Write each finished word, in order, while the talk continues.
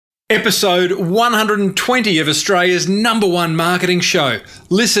Episode 120 of Australia's #1 marketing show.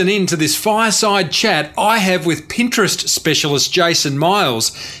 Listen in to this fireside chat I have with Pinterest specialist Jason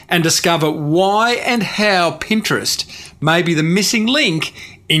Miles and discover why and how Pinterest may be the missing link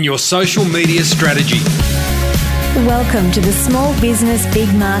in your social media strategy. Welcome to the Small Business Big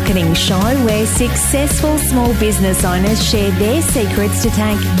Marketing Show, where successful small business owners share their secrets to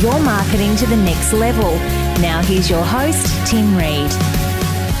take your marketing to the next level. Now here's your host, Tim Reid.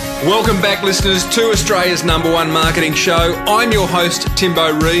 Welcome back, listeners, to Australia's #1 marketing show. I'm your host,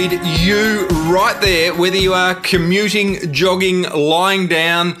 Timbo Reid. You right there, whether you are commuting, jogging, lying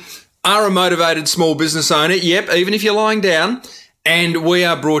down, are a motivated small business owner. Yep, even if you're lying down. And we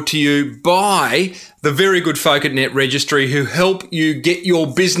are brought to you by the very good folk at Net Registry, who help you get your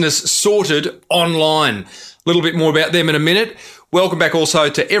business sorted online. A little bit more about them in a minute. Welcome back also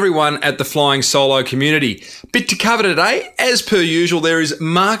to everyone at the Flying Solo community. Bit to cover today. As per usual, there is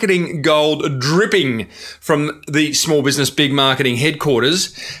marketing gold dripping from the Small Business Big Marketing headquarters.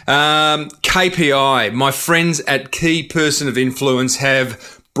 KPI, my friends at Key Person of Influence have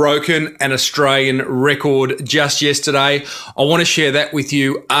broken an Australian record just yesterday. I want to share that with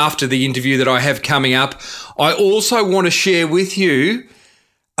you after the interview that I have coming up. I also want to share with you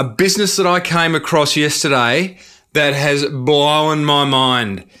a business that I came across yesterday that has blown my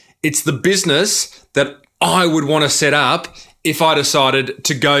mind. It's the business that I would want to set up if I decided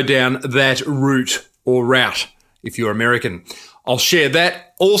to go down that route or route, if you're American. I'll share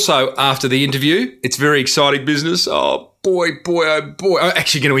that also after the interview. It's very exciting business. Oh boy. I'm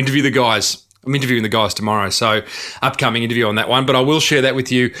actually going to interview the guys. I'm interviewing the guys tomorrow, so upcoming interview on that one, but I will share that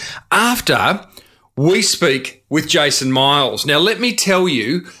with you after we speak with Jason Miles. Now, let me tell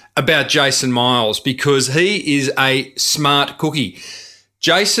you about Jason Miles, because he is a smart cookie.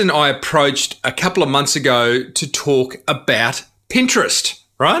 Jason, I approached a couple of months ago to talk about Pinterest,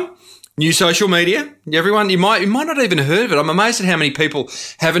 right? New social media. Everyone, you might not even have heard of it. I'm amazed at how many people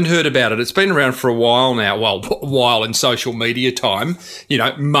haven't heard about it. It's been around for a while now. Well, a while in social media time,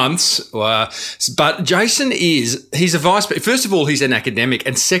 months. But Jason he's a first of all, he's an academic,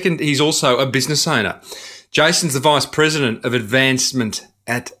 and second, he's also a business owner. Jason's the vice president of advancement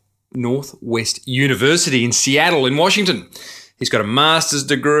at Northwest University in Seattle in Washington. He's got a master's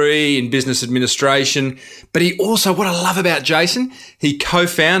degree in business administration, but he also, what I love about Jason, he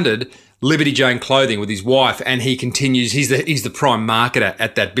co-founded Liberty Jane Clothing with his wife, and he continues, he's the prime marketer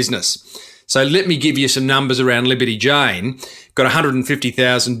at that business. So let me give you some numbers around Liberty Jane. Got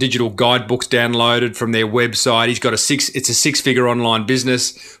 150,000 digital guidebooks downloaded from their website. He's got it's a six-figure online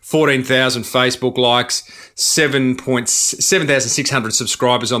business, 14,000 Facebook likes, 7,600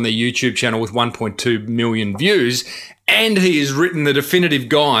 subscribers on their YouTube channel with 1.2 million views. And he has written the definitive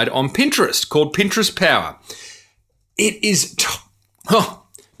guide on Pinterest called Pinterest Power. It is,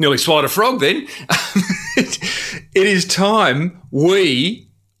 nearly swallowed a frog then. It is time we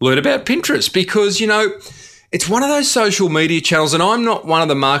learn about Pinterest, because, it's one of those social media channels, and I'm not one of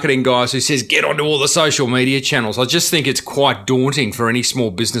the marketing guys who says get onto all the social media channels. I just think it's quite daunting for any small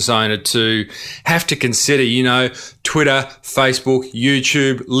business owner to have to consider, Twitter, Facebook,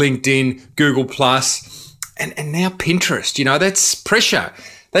 YouTube, LinkedIn, Google+, and now Pinterest. That's pressure.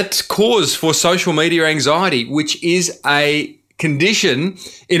 That's cause for social media anxiety, which is a condition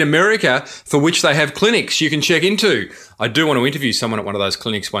in America for which they have clinics you can check into. I do want to interview someone at one of those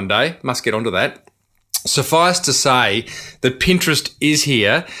clinics one day. Must get onto that. Suffice to say that Pinterest is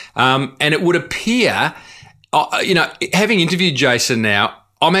here, and it would appear, having interviewed Jason now,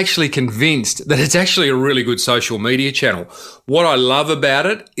 I'm actually convinced that it's actually a really good social media channel. What I love about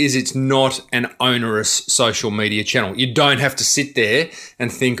it is it's not an onerous social media channel. You don't have to sit there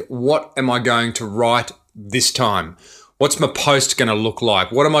and think, what am I going to write this time? What's my post going to look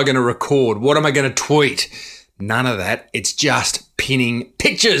like? What am I going to record? What am I going to tweet? None of that. It's just pinning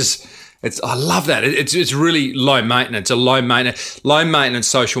pictures. I love that. It's really low maintenance. A low maintenance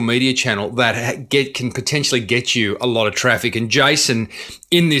social media channel that can potentially get you a lot of traffic. And Jason,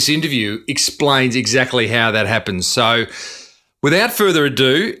 in this interview, explains exactly how that happens. So, without further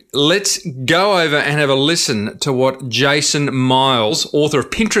ado, let's go over and have a listen to what Jason Miles, author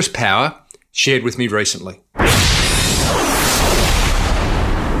of Pinterest Power, shared with me recently.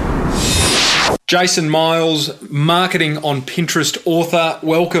 Jason Miles, marketing on Pinterest author.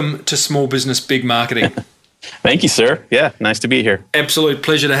 Welcome to Small Business Big Marketing. Thank you, sir. Yeah, nice to be here. Absolute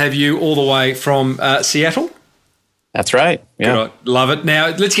pleasure to have you all the way from Seattle. That's right. Yeah, good, love it.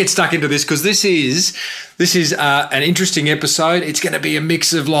 Now let's get stuck into this, because this is an interesting episode. It's going to be a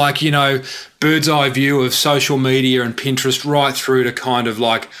mix of bird's eye view of social media and Pinterest, right through to kind of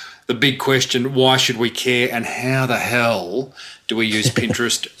like the big question, why should we care, and how the hell do we use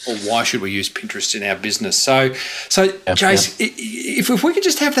Pinterest, or why should we use Pinterest in our business? So Jace, if we could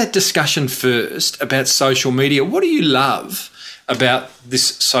just have that discussion first about social media, what do you love about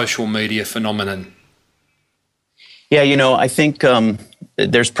this social media phenomenon? Yeah, I think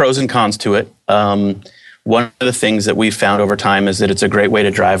there's pros and cons to it. One of the things that we've found over time is that it's a great way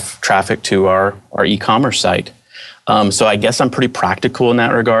to drive traffic to our e-commerce site. So I guess I'm pretty practical in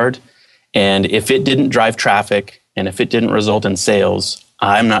that regard. And if it didn't drive traffic and if it didn't result in sales,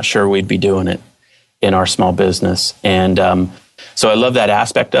 I'm not sure we'd be doing it in our small business. And so I love that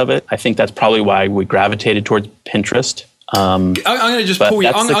aspect of it. I think that's probably why we gravitated towards Pinterest. I'm going to just pull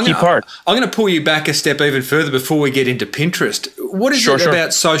you. That's the key part. I'm going to pull you back a step even further before we get into Pinterest. What is it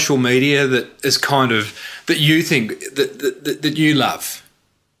about social media that is kind of that you think that you love?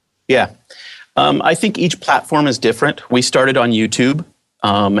 Yeah, I think each platform is different. We started on YouTube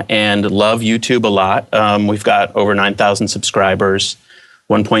and love YouTube a lot. We've got over 9,000 subscribers,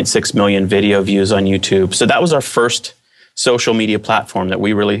 1.6 million video views on YouTube. So that was our first social media platform that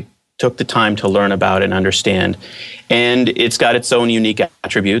we really took the time to learn about and understand. And it's got its own unique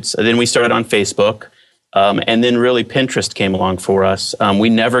attributes. And then we started on Facebook, and then really Pinterest came along for us. We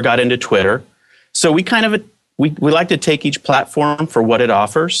never got into Twitter. So we kind of, we like to take each platform for what it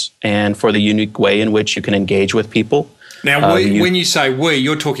offers and for the unique way in which you can engage with people. Now, when you say we,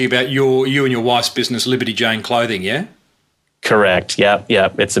 you're talking about you and your wife's business, Liberty Jane Clothing, yeah? Correct. Yeah.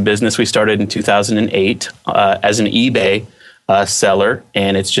 It's a business we started in 2008 as an eBay seller,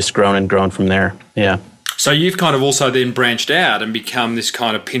 and it's just grown and grown from there. Yeah. So you've kind of also then branched out and become this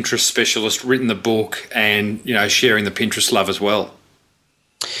kind of Pinterest specialist, written the book, and sharing the Pinterest love as well.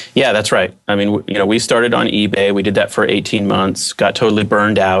 Yeah, that's right. I mean, we started on eBay. We did that for 18 months, got totally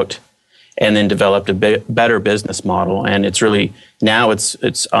burned out, and then developed a better business model. And it's really now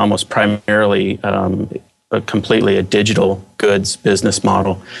it's almost primarily completely a digital goods business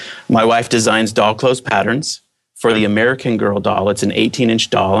model. My wife designs doll clothes patterns for the American Girl doll. It's an 18-inch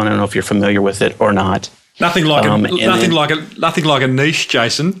doll, and I don't know if you're familiar with it or not. Nothing like a niche,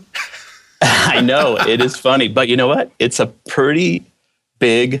 Jason. I know, it is funny, but you know what? It's a pretty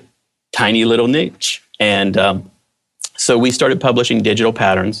big, tiny little niche. And so we started publishing digital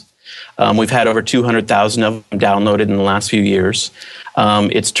patterns. We've had over 200,000 of them downloaded in the last few years.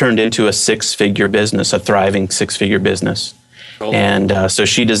 It's turned into a six-figure business, a thriving six-figure business. Cool. And so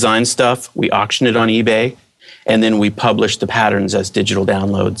she designs stuff. We auction it on eBay. And then we publish the patterns as digital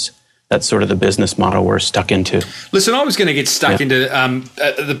downloads. That's sort of the business model we're stuck into. Listen, I was going to get stuck into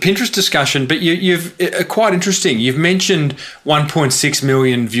the Pinterest discussion, but you've quite interesting. You've mentioned 1.6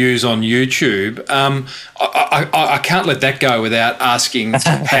 million views on YouTube. I can't let that go without asking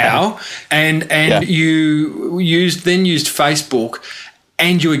how. And you used Facebook,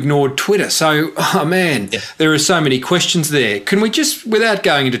 and you ignored Twitter. So, there are so many questions there. Can we just, without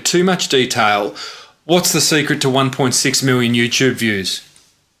going into too much detail, what's the secret to 1.6 million YouTube views?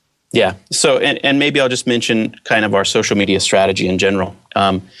 Yeah. So, and maybe I'll just mention kind of our social media strategy in general.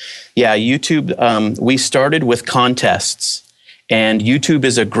 YouTube, we started with contests, and YouTube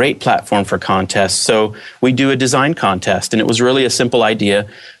is a great platform for contests. So we do a design contest, and it was really a simple idea.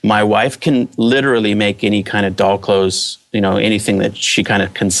 My wife can literally make any kind of doll clothes, anything that she kind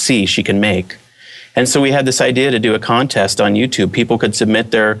of can see, she can make. And so we had this idea to do a contest on YouTube. People could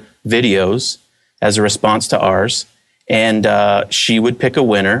submit their videos as a response to ours, and she would pick a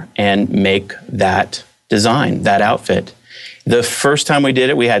winner and make that design, that outfit. The first time we did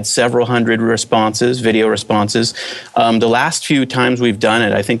it, we had several hundred responses, video responses. The last few times we've done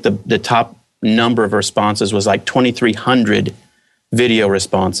it, I think the top number of responses was like 2,300 video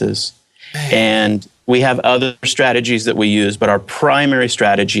responses. And we have other strategies that we use, but our primary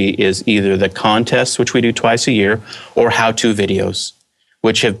strategy is either the contests, which we do twice a year, or how-to videos,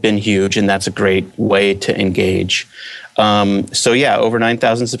 which have been huge, and that's a great way to engage. Over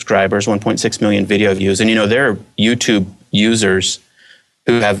 9,000 subscribers, 1.6 million video views. And, there are YouTube users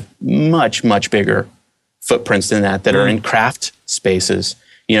who have much, much bigger footprints than that are in craft spaces,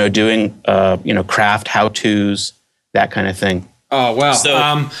 doing, craft how-tos, that kind of thing. Oh, wow. So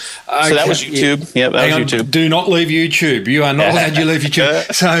that was YouTube. Yeah, that was YouTube. Do not leave YouTube. You are not allowed to leave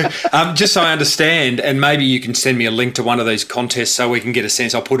YouTube. So just so I understand, and maybe you can send me a link to one of these contests so we can get a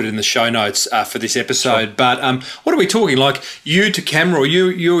sense. I'll put it in the show notes for this episode. Sure. But what are we talking? Like you to camera, or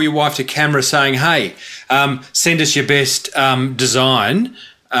you or your wife to camera saying, hey, send us your best design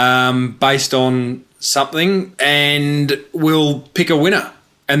based on something, and we'll pick a winner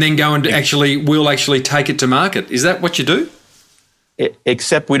and then go and we'll actually take it to market. Is that what you do?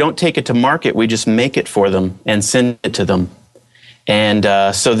 Except we don't take it to market, we just make it for them and send it to them. And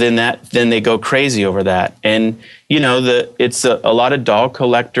so then they go crazy over that. And, it's a lot of doll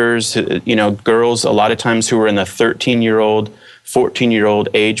collectors, girls a lot of times who are in the 13-year-old, 14-year-old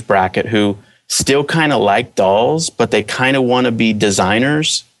age bracket who still kind of like dolls, but they kind of want to be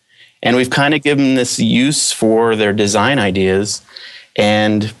designers. And we've kind of given this use for their design ideas.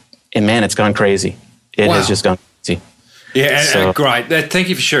 And man, it's gone crazy. It has just gone crazy. Yeah, great. Thank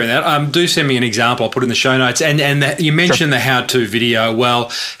you for sharing that. Do send me an example. I'll put it in the show notes. And you mentioned the how-to video.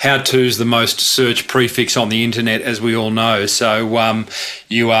 Well, how-to is the most searched prefix on the internet, as we all know. So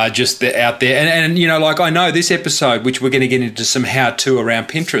you are just out there. And I know this episode, which we're going to get into some how-to around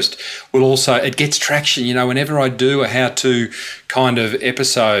Pinterest, will also, it gets traction. Whenever I do a how-to kind of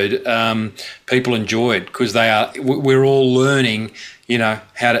episode, people enjoy it because we're all learning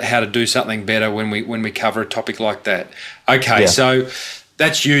how to do something better when we cover a topic like that. Okay, so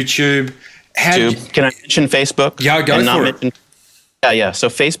that's YouTube. Can I mention Facebook? Yeah, go for it. Yeah. So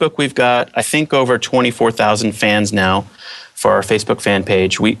Facebook, we've got I think over 24,000 fans now for our Facebook fan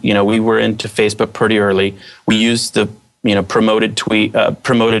page. We were into Facebook pretty early. We used the promoted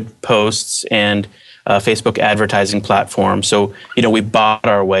posts and Facebook advertising platform. So we bought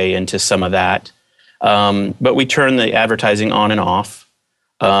our way into some of that, but we turn the advertising on and off.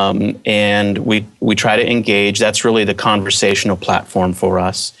 And we try to engage. That's really the conversational platform for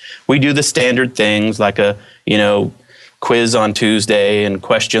us. We do the standard things like a quiz on Tuesday and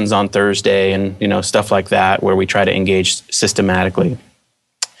questions on Thursday and stuff like that, where we try to engage systematically.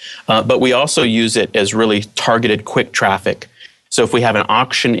 But we also use it as really targeted quick traffic. So if we have an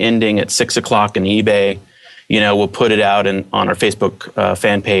auction ending at 6 o'clock in eBay, we'll put it out on our Facebook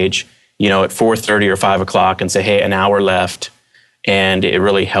fan page, at 4:30 or 5 o'clock and say, hey, an hour left. And it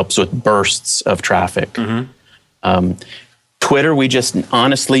really helps with bursts of traffic. Mm-hmm. Twitter, we just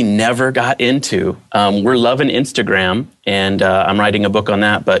honestly never got into. We're loving Instagram, and I'm writing a book on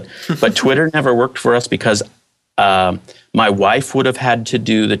that. But Twitter never worked for us because my wife would have had to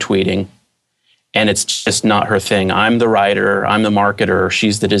do the tweeting, and it's just not her thing. I'm the writer, I'm the marketer,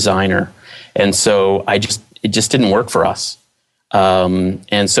 she's the designer, and so it just didn't work for us.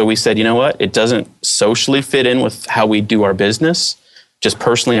 And so we said, you know what? It doesn't socially fit in with how we do our business, just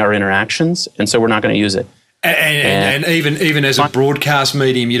personally our interactions. And so we're not going to use it. And even as a broadcast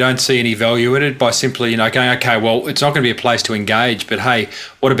medium, you don't see any value in it by simply, going, okay, well, it's not going to be a place to engage, but hey,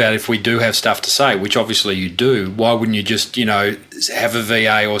 what about if we do have stuff to say, which obviously you do? Why wouldn't you just, have a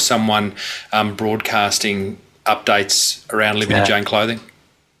VA or someone broadcasting updates around Limited Jane clothing?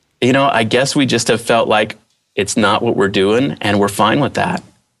 I guess we just have felt like it's not what we're doing, and we're fine with that.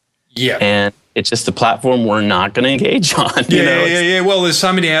 Yeah. And it's just the platform we're not going to engage on. Yeah. Well, there's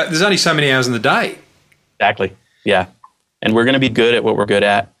only so many hours in the day. Exactly. Yeah. And we're going to be good at what we're good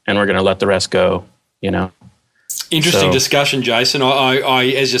at, and we're going to let the rest go, Interesting discussion, Jason.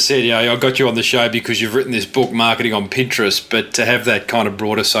 I as you said, I got you on the show because you've written this book, Marketing on Pinterest, but to have that kind of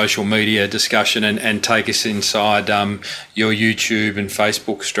broader social media discussion and take us inside your YouTube and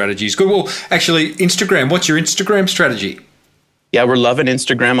Facebook strategies. Good. Well, actually, Instagram, what's your Instagram strategy? Yeah, we're loving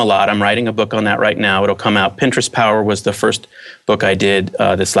Instagram a lot. I'm writing a book on that right now. It'll come out. Pinterest Power was the first book I did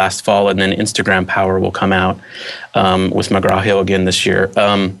this last fall, and then Instagram Power will come out with McGraw-Hill again this year.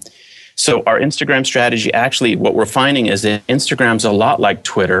 So our Instagram strategy, actually, what we're finding is that Instagram's a lot like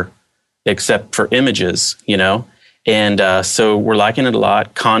Twitter, except for images, And so we're liking it a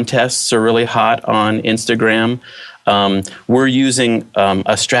lot. Contests are really hot on Instagram. We're using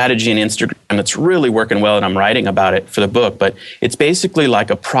a strategy in Instagram that's really working well, and I'm writing about it for the book. But it's basically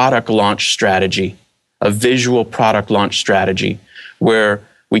like a product launch strategy, a visual product launch strategy, where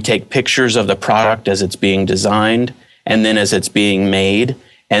we take pictures of the product as it's being designed and then as it's being made.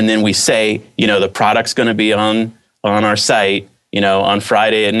 And then we say, the product's going to be on our site, on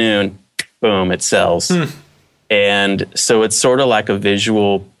Friday at noon, boom, it sells. And so it's sort of like a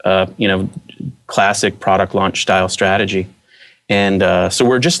visual, classic product launch style strategy. And so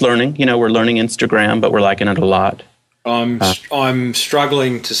we're just learning, we're learning Instagram, but we're liking it a lot. I'm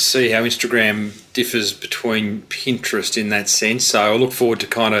struggling to see how Instagram differs between Pinterest in that sense. So I look forward to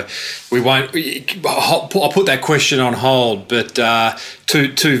I'll put that question on hold, but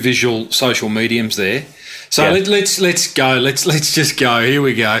two visual social mediums there. So let's go. Let's just go. Here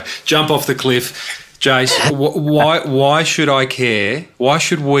we go. Jump off the cliff. Jace, why should I care? Why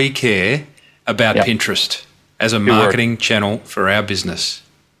should we care about Pinterest as a marketing channel for our business?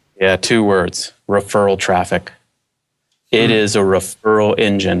 Yeah, 2 words: referral traffic. It is a referral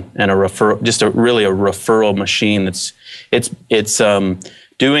engine and a referral machine. It's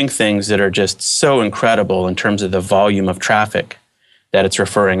doing things that are just so incredible in terms of the volume of traffic that it's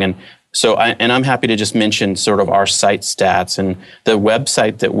referring. And I'm happy to just mention sort of our site stats and the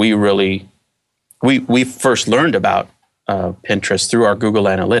website that we first learned about Pinterest through our Google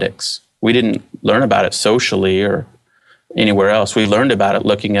Analytics. We didn't learn about it socially or anywhere else. We learned about it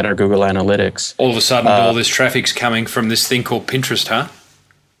looking at our Google Analytics. All of a sudden, all this traffic's coming from this thing called Pinterest, huh?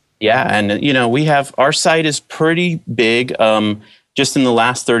 Yeah, and our site is pretty big. Just in the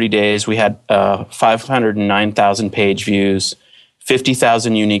last 30 days, we had 509,000 page views,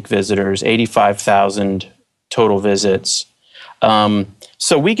 50,000 unique visitors, 85,000 total visits.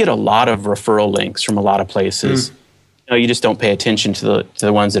 So we get a lot of referral links from a lot of places. You just don't pay attention to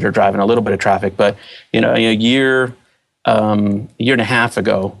the ones that are driving a little bit of traffic. But a year and a half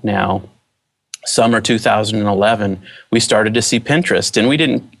ago now, summer 2011, we started to see Pinterest, and we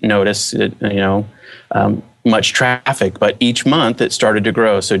didn't notice it, much traffic, but each month it started to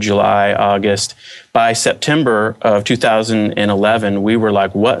grow. So July, August, by September of 2011, we were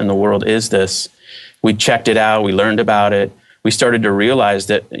like, what in the world is this? We checked it out. We learned about it. We started to realize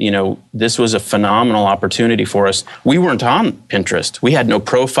that, this was a phenomenal opportunity for us. We weren't on Pinterest. We had no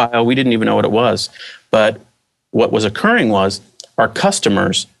profile. We didn't even know what it was. But what was occurring was our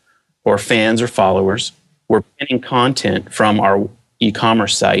customers or fans or followers were pinning content from our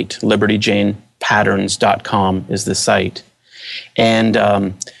e-commerce site, libertyjanepatterns.com is the site. And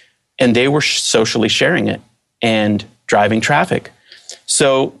they were socially sharing it and driving traffic.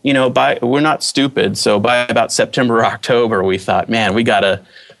 So, we're not stupid. So by about September or October, we thought, man, we gotta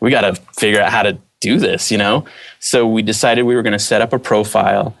figure out how to do this, So we decided we were going to set up a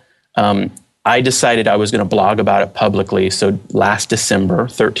profile. I decided I was going to blog about it publicly. So last December,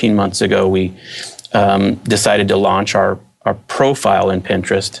 13 months ago, we decided to launch our profile in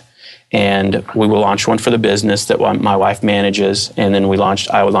Pinterest. And we will launch one for the business that my wife manages. And then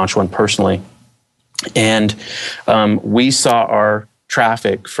I would launch one personally. And we saw our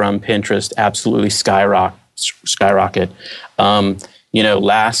traffic from Pinterest absolutely skyrocket.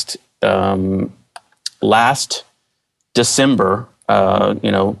 Last December,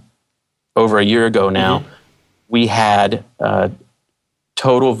 over a year ago now, we had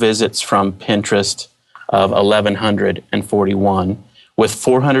total visits from Pinterest of 1,141 with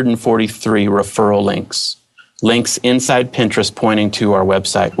 443 referral links inside Pinterest pointing to our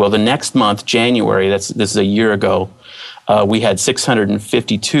website. Well, the next month, January, this is a year ago, we had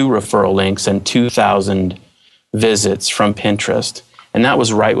 652 referral links and 2,000 visits from Pinterest. And that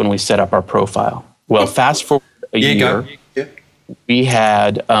was right when we set up our profile. Well, fast forward a year, we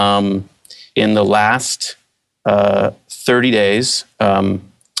had, in the last 30 days,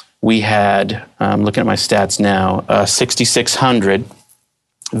 we had, I'm looking at my stats now, 6,600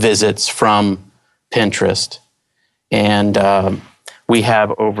 visits from Pinterest. And we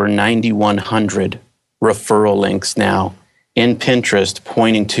have over 9,100 referral links now in Pinterest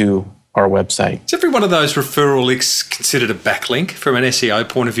pointing to our website. Is every one of those referral links considered a backlink from an SEO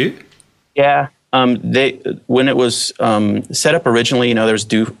point of view? Yeah. When it was set up originally, there's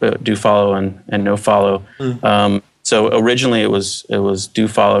do follow and no follow. So originally it was do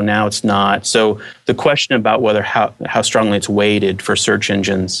follow. Now it's not. So the question about how strongly it's weighted for search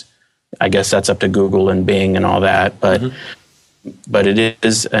engines, I guess that's up to Google and Bing and all that. But it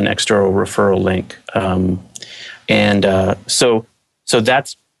is an external referral link, so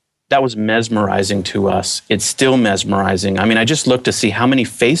that was mesmerizing to us. It's still mesmerizing. I mean, I just looked to see how many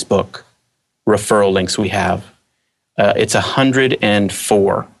Facebook referral links we have. It's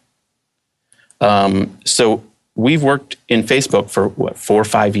 104. So we've worked in Facebook for 4 or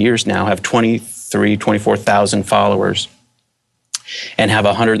 5 years now, have 24,000 followers, and have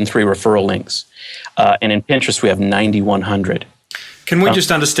 103 referral links. And in Pinterest, we have 9,100. Can we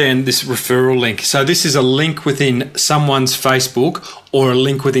just understand this referral link? So this is a link within someone's Facebook or a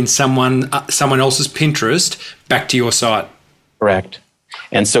link within someone else's Pinterest back to your site? Correct.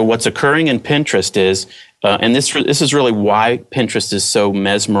 And so what's occurring in Pinterest is, and this is really why Pinterest is so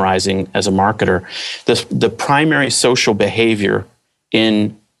mesmerizing as a marketer, the primary social behavior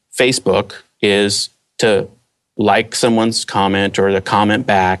in Facebook is to like someone's comment or to comment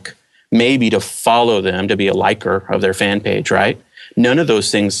back, maybe to follow them, to be a liker of their fan page, right? None of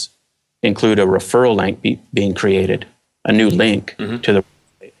those things include a referral link being created, a new link to the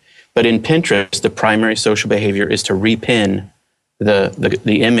website. But in Pinterest, the primary social behavior is to repin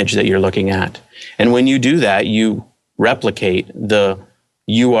the image that you're looking at. And when you do that, you replicate the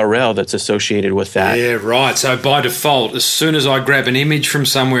URL that's associated with that. Yeah, right. So by default, as soon as I grab an image from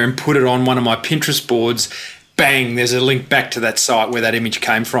somewhere and put it on one of my Pinterest boards, bang, there's a link back to that site where that image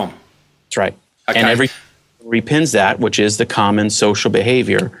came from. That's right. Okay. And every repins that, which is the common social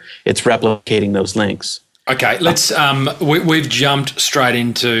behavior, it's replicating those links. Okay, let's. We've jumped straight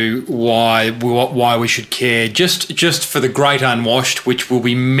into why we should care. Just for the great unwashed, which will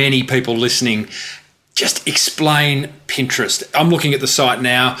be many people listening. Just explain Pinterest. I'm looking at the site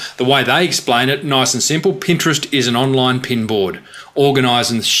now. The way they explain it, nice and simple. Pinterest is an online pin board.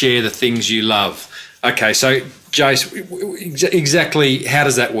 Organise and share the things you love. Okay, so Jace, exactly how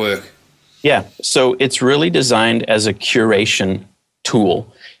does that work? Yeah, so it's really designed as a curation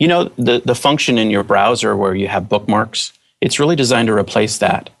tool. You know, the function in your browser where you have bookmarks, it's really designed to replace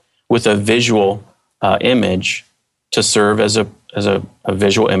that with a visual image to serve as a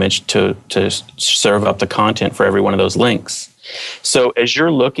visual image to serve up the content for every one of those links. So as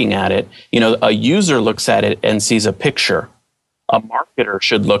you're looking at it, you know, a user looks at it and sees a picture. A marketer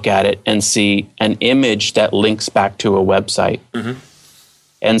should look at it and see an image that links back to a website. Mm-hmm.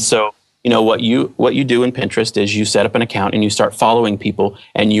 And so, you know, what you do in Pinterest is you set up an account and you start following people,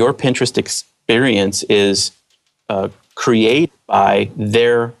 and your Pinterest experience is created by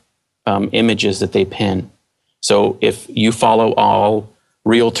their images that they pin. So if you follow all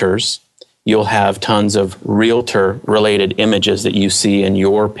realtors, you'll have tons of realtor-related images that you see in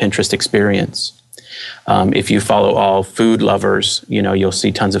your Pinterest experience. If you follow all food lovers, you know, you'll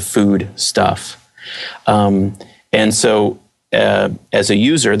see tons of food stuff. And so as a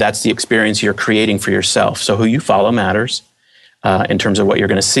user, that's the experience you're creating for yourself. So who you follow matters in terms of what you're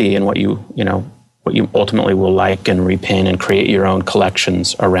going to see and what you ultimately will like and repin and create your own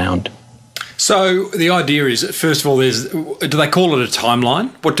collections around. So the idea is, first of all, do they call it a timeline?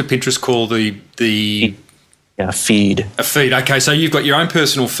 What do Pinterest call the feed? A feed. Okay, so you've got your own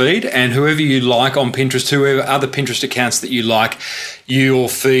personal feed, and whoever you like on Pinterest, whoever other Pinterest accounts that you like, your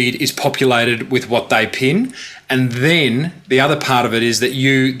feed is populated with what they pin. And then the other part of it is that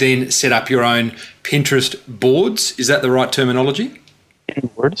you then set up your own Pinterest boards. Is that the right terminology?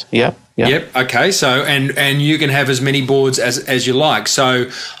 Boards. Yep. Okay. So and you can have as many boards as you like. So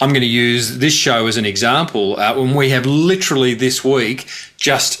I'm going to use this show as an example. When we have literally this week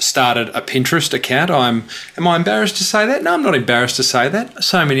just started a Pinterest account. Am I embarrassed to say that? No, I'm not embarrassed to say that.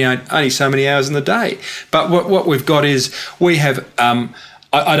 Only so many hours in the day. But what we've got is we have.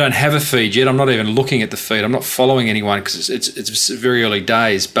 I don't have a feed yet. I'm not even looking at the feed. I'm not following anyone because it's very early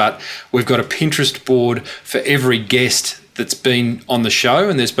days. But we've got a Pinterest board for every guest that's been on the show,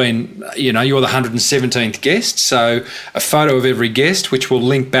 and there's been, you know, you're the 117th guest, so a photo of every guest, which will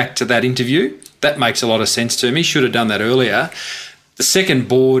link back to that interview. That makes a lot of sense to me. Should have done that earlier. The second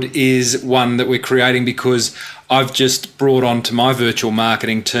board is one that we're creating because I've just brought on to my virtual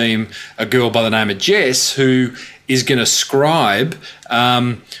marketing team a girl by the name of Jess who is going to scribe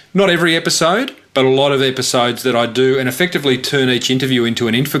not every episode, but a lot of episodes that I do, and effectively turn each interview into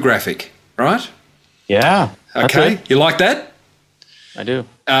an infographic, right? Yeah. Okay, you like that? I do.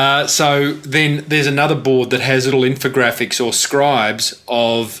 So then there's another board that has little infographics or scribes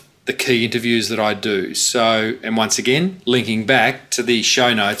of the key interviews that I do. So, and once again, linking back to the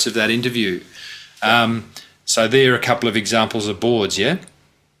show notes of that interview. So there are a couple of examples of boards, yeah?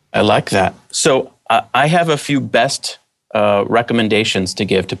 I like that. So I have a few best recommendations to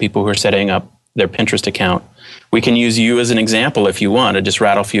give to people who are setting up their Pinterest account. We can use you as an example if you want to just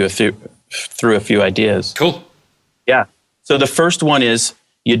rattle through a few ideas. Cool. Yeah. So the first one is,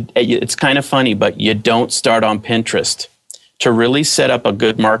 it's kind of funny, but you don't start on Pinterest. To really set up a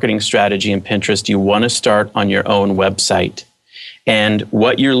good marketing strategy in Pinterest, you want to start on your own website. And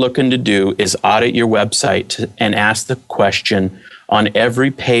what you're looking to do is audit your website and ask the question on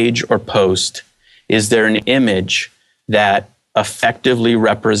every page or post, is there an image that effectively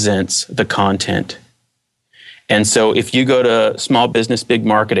represents the content? And so if you go to Small Business Big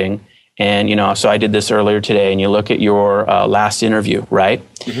Marketing, and, you know, so I did this earlier today, and you look at your last interview, right?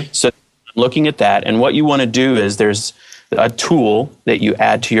 Mm-hmm. So I'm looking at that, and what you want to do is there's a tool that you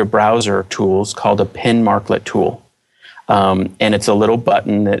add to your browser tools called a pin marklet tool. And it's a little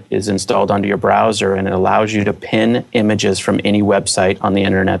button that is installed onto your browser, and it allows you to pin images from any website on the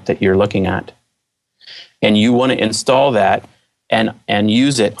internet that you're looking at. And you want to install that and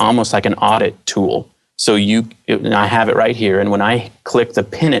use it almost like an audit tool. So I have it right here, and when I click the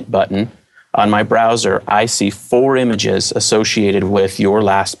pin it button on my browser, I see 4 images associated with your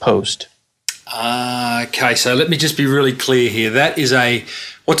last post. Okay, so let me just be really clear here. That is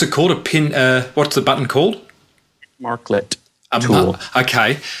what's it called? What's the button called? Marklet tool.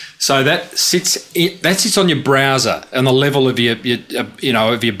 Okay, so that sits on your browser, on the level of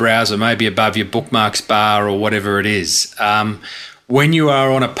your browser, maybe above your bookmarks bar or whatever it is. When you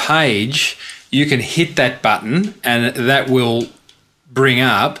are on a page, you can hit that button, and that will bring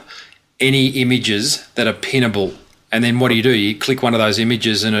up any images that are pinnable. And then what do? You click one of those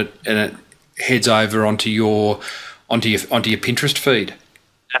images, and it heads over onto your Pinterest feed.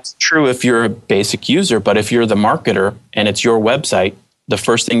 That's true if you're a basic user, but if you're the marketer and it's your website, the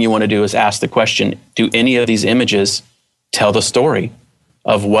first thing you want to do is ask the question, do any of these images tell the story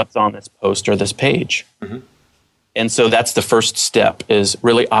of what's on this post or this page? Mm-hmm. And so that's the first step, is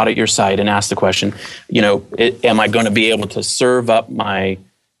really audit your site and ask the question, am I going to be able to serve up my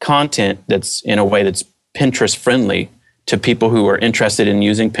content that's in a way that's Pinterest friendly to people who are interested in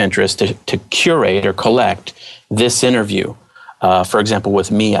using Pinterest to curate or collect this interview, for example, with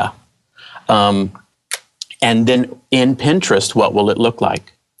Mia. And then in Pinterest, what will it look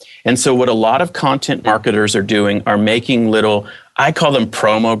like? And so what a lot of content marketers are doing are making little, I call them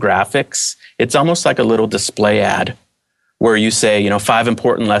promo graphics. It's almost like a little display ad where you say, 5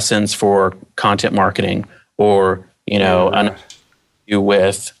 important lessons for content marketing, or, an interview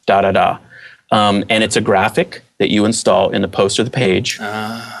with da-da-da. And it's a graphic that you install in the post or the page.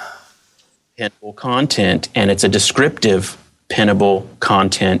 Pinnable content, and it's a descriptive pinnable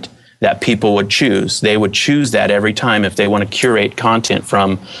content that people would choose. They would choose that every time if they want to curate content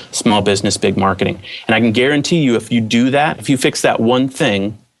from Small Business Big Marketing. And I can guarantee you, if you do that, if you fix that one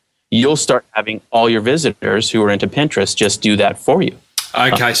thing, you'll start having all your visitors who are into Pinterest just do that for you.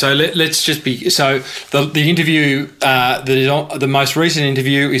 Okay, so let's just be, so the interview that is on, the most recent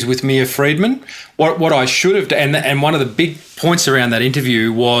interview is with Mia Friedman. What I should have done, and one of the big points around that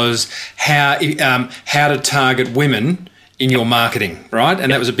interview was how to target women in your marketing, right?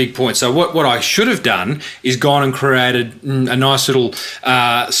 And that was a big point. So what I should have done is gone and created a nice little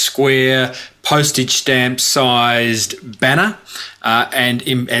square postage stamp sized banner, and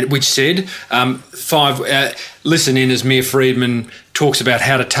which said listen in as Mia Friedman talks about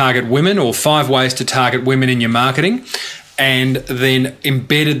how to target women, or 5 ways to target women in your marketing, and then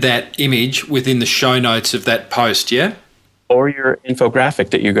embedded that image within the show notes of that post, yeah? Or your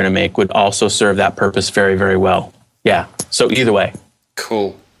infographic that you're going to make would also serve that purpose very, very well. Yeah. So either way.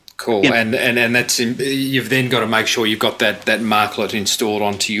 Cool. Yeah. And that's, you've then got to make sure you've got that marklet installed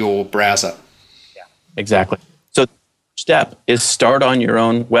onto your browser. Yeah, exactly. So the first step is start on your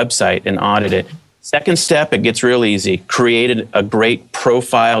own website and audit it. Second step, it gets real easy. Create a great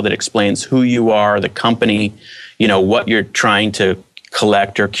profile that explains who you are, the company, what you're trying to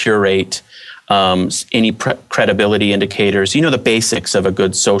collect or curate, any credibility indicators, the basics of a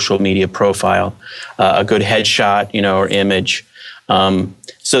good social media profile, a good headshot, or image.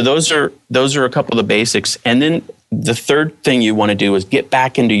 So those are a couple of the basics. And then the third thing you want to do is get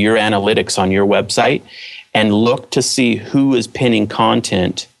back into your analytics on your website and look to see who is pinning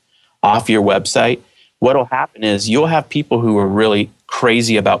content off your website. What'll happen is you'll have people who are really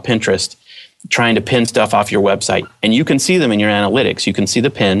crazy about Pinterest trying to pin stuff off your website, and you can see them in your analytics. You can see the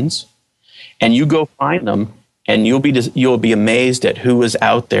pins, and you go find them, and you'll be amazed at who is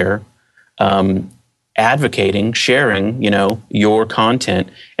out there advocating, sharing, your content.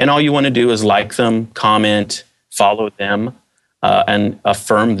 And all you want to do is like them, comment, follow them, and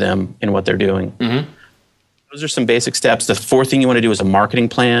affirm them in what they're doing. Mm-hmm. Those are some basic steps. The fourth thing you want to do is a marketing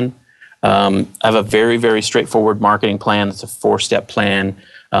plan. I have a very, very straightforward marketing plan. It's a 4-step plan.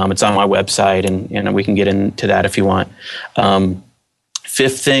 It's on my website, and we can get into that if you want.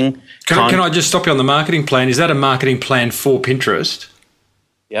 Fifth thing. Can I just stop you on the marketing plan? Is that a marketing plan for Pinterest?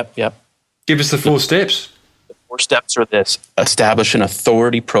 Yep. Give us the 4 steps. The 4 steps are this: establish an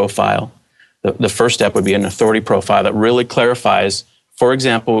authority profile. The first step would be an authority profile that really clarifies, for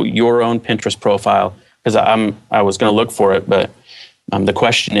example, your own Pinterest profile, because I was going to look for it, but the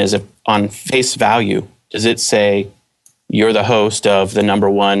question is, if on face value, does it say you're the host of the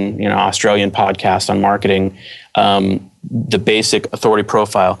 #1, Australian podcast on marketing, the basic authority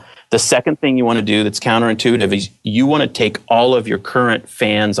profile? The second thing you want to do that's counterintuitive is you want to take all of your current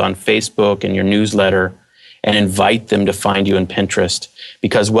fans on Facebook and your newsletter and invite them to find you in Pinterest,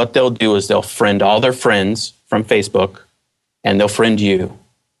 because what they'll do is they'll friend all their friends from Facebook, and they'll friend you,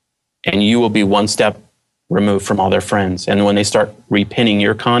 and you will be one step removed from all their friends. And when they start repinning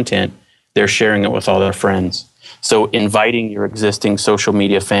your content, they're sharing it with all their friends. So inviting your existing social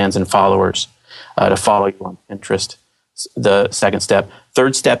media fans and followers to follow you on Pinterest, the second step.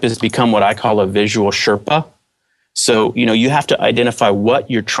 Third step is become what I call a visual Sherpa. So, you have to identify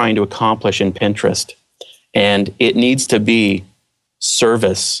what you're trying to accomplish in Pinterest, and it needs to be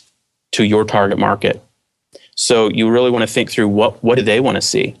service to your target market. So you really want to think through what do they want to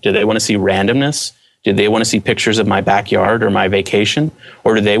see? Do they want to see randomness? Do they want to see pictures of my backyard or my vacation?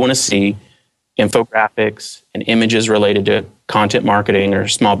 Or do they want to see infographics and images related to content marketing or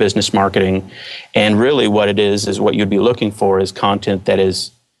small business marketing? And really what it is what you'd be looking for is content that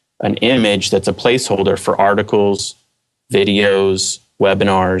is an image that's a placeholder for articles, videos,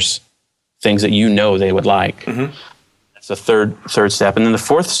 webinars, things that you know they would like. Mm-hmm. That's the third step. And then the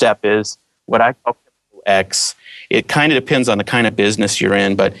fourth step is what I call X. It kind of depends on the kind of business you're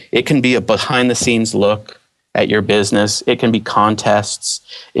in, but it can be a behind-the-scenes look at your business. It can be contests.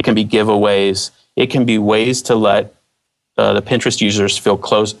 It can be giveaways. It can be ways to let the Pinterest users feel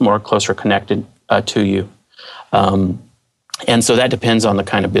more closer connected to you. And so that depends on the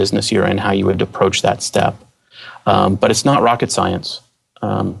kind of business you're in, how you would approach that step. But it's not rocket science.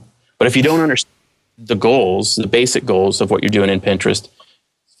 But if you don't understand the goals, the basic goals of what you're doing in Pinterest,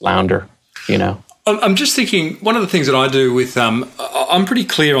 flounder, you know. I'm just thinking, one of the things that I do with, I'm pretty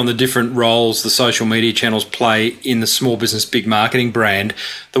clear on the different roles the social media channels play in the small business, big marketing brand.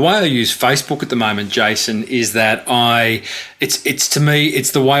 The way I use Facebook at the moment, Jason, is that it's to me,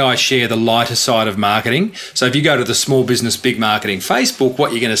 it's the way I share the lighter side of marketing. So if you go to the small business, big marketing Facebook,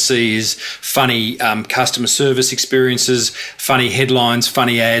 what you're going to see is funny customer service experiences, funny headlines,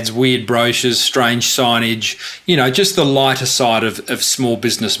 funny ads, weird brochures, strange signage, you know, just the lighter side of small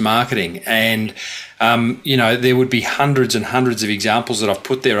business marketing. And you know, there would be hundreds and hundreds of examples that I've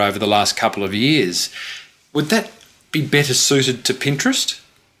put there over the last couple of years. Would that be better suited to Pinterest?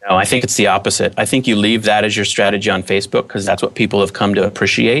 No, I think it's the opposite. I think you leave that as your strategy on Facebook because that's what people have come to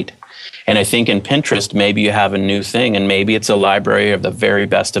appreciate. And I think in Pinterest, maybe you have a new thing, and maybe it's a library of the very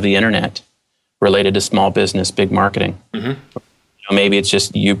best of the internet related to small business, big marketing. Mm-hmm. You know, maybe it's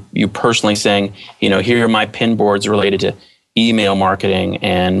just you personally saying, you know, here are my pin boards related to email marketing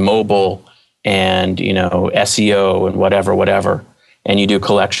and mobile and, you know, SEO and whatever, and you do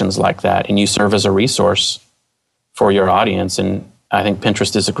collections like that, and you serve as a resource for your audience. And I think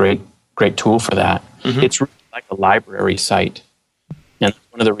Pinterest is a great tool for that. Mm-hmm. It's really like a library site, and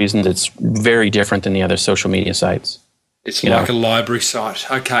one of the reasons it's very different than the other social media sites. It's like a library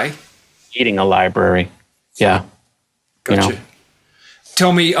site. Okay. Eating a library. Yeah. Gotcha. You know.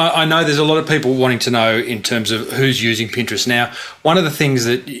 Tell me, I know there's a lot of people wanting to know in terms of who's using Pinterest. Now, one of the things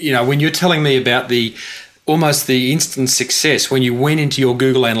that, you know, when you're telling me about almost the instant success, when you went into your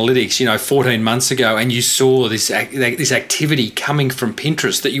Google Analytics, you know, 14 months ago, and you saw this activity coming from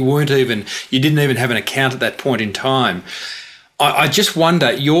Pinterest that you didn't even have an account at that point in time. I just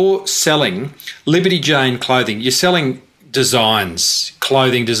wonder, you're selling Liberty Jane clothing, you're selling designs,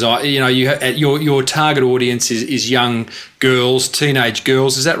 clothing design. You know, your target audience is young girls, teenage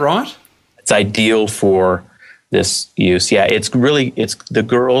girls. Is that right? It's ideal for this use. Yeah, it's the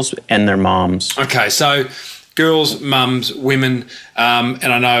girls and their moms. Okay, so girls, mums, women, and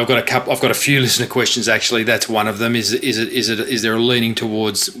I know I've got a few listener questions. Actually, that's one of them. Is there a leaning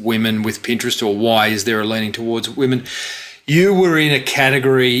towards women with Pinterest, or why is there a leaning towards women? You were in a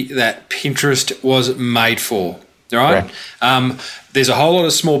category that Pinterest was made for. Right? There's a whole lot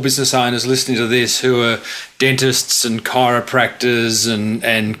of small business owners listening to this who are dentists and chiropractors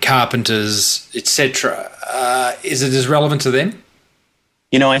and carpenters, etc. Is it as relevant to them?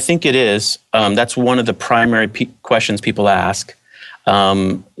 You know, I think it is. That's one of the primary questions people ask,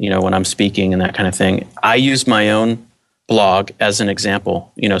 you know, when I'm speaking and that kind of thing. I use my own blog as an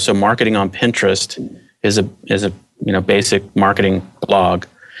example. You know, so marketing on Pinterest is a you know, basic marketing blog.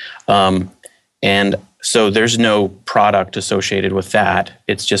 And so there's no product associated with that.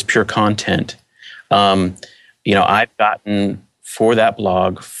 It's just pure content. You know, I've gotten for that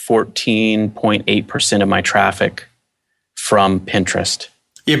blog 14.8% of my traffic from Pinterest.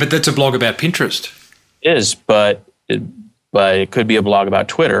 Yeah, but that's a blog about Pinterest. It is, but it could be a blog about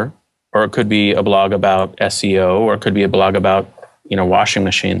Twitter, or it could be a blog about SEO, or it could be a blog about, you know, washing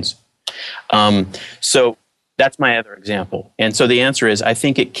machines. So that's my other example. And so the answer is, I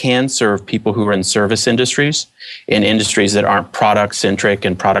think it can serve people who are in service industries, in industries that aren't product-centric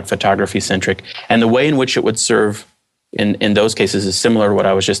and product photography-centric. And the way in which it would serve in those cases is similar to what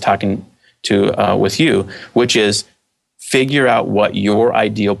I was just talking to with you, which is figure out what your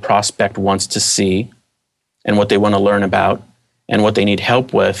ideal prospect wants to see and what they want to learn about and what they need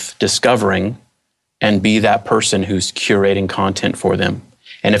help with discovering, and be that person who's curating content for them.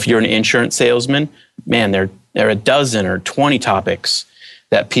 And if you're an insurance salesman, man, there are a dozen or 20 topics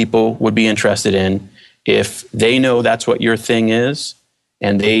that people would be interested in. If they know that's what your thing is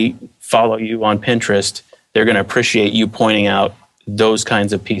and they follow you on Pinterest, they're going to appreciate you pointing out those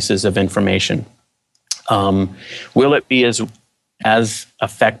kinds of pieces of information. Will it be as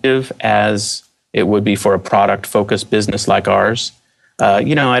effective as it would be for a product-focused business like ours?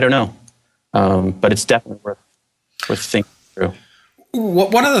 You know, I don't know. But it's definitely worth thinking through.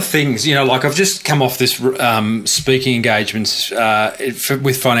 One of the things, like I've just come off this speaking engagements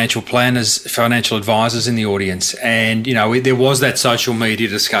with financial planners, financial advisors in the audience, and there was that social media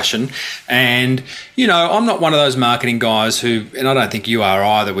discussion, and I'm not one of those marketing guys who, and I don't think you are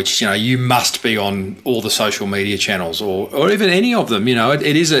either, which you must be on all the social media channels or even any of them.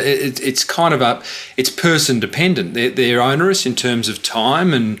 It's kind of it's person dependent. They're onerous in terms of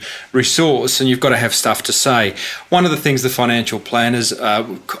time and resource, and you've got to have stuff to say. One of the things the financial planners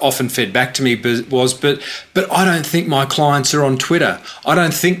often fed back to me was, but I don't think my clients are on Twitter. I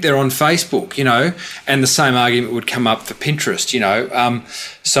don't think they're on Facebook, and the same argument would come up for Pinterest,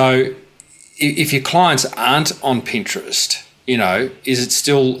 So if your clients aren't on Pinterest, is it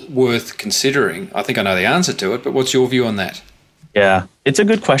still worth considering? I think I know the answer to it, but what's your view on that? Yeah, it's a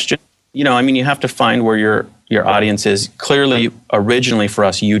good question. You have to find where your audience is. Clearly, originally for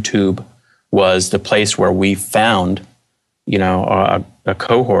us, YouTube was the place where we found a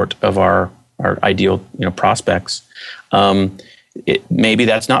cohort of our ideal, prospects. Maybe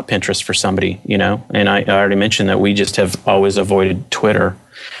that's not Pinterest for somebody, and I already mentioned that we just have always avoided Twitter.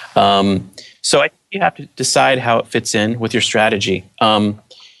 So I think you have to decide how it fits in with your strategy. I'll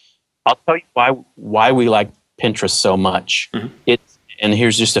tell you why we like Pinterest so much. Mm-hmm. And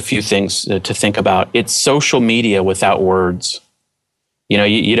here's just a few things to think about. It's social media without words.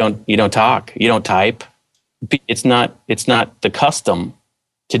 You don't talk, you don't type. It's not the custom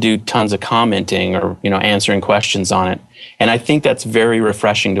to do tons of commenting or answering questions on it, and I think that's very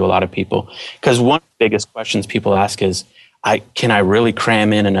refreshing to a lot of people, because one of the biggest questions people ask is, can I really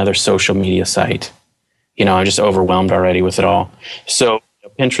cram in another social media site? I'm just overwhelmed already with it all. So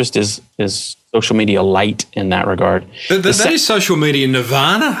Pinterest is social media light in that regard. That is social media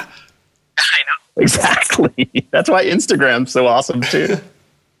nirvana. I know, exactly. That's why Instagram's so awesome too.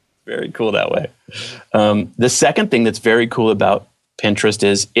 Very cool that way. The second thing that's very cool about Pinterest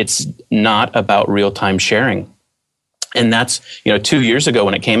is it's not about real-time sharing. And that's, 2 years ago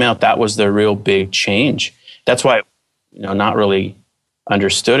when it came out, that was the real big change. That's why, not really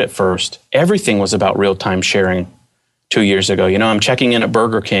understood at first. Everything was about real-time sharing 2 years ago. I'm checking in at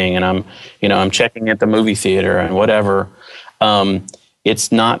Burger King, and I'm checking at the movie theater and whatever.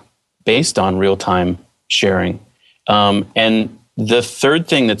 It's not based on real-time sharing. And the third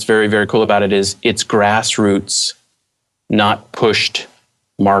thing that's very, very cool about it is it's grassroots, not pushed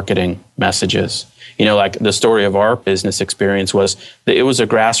marketing messages. Like the story of our business experience was that it was a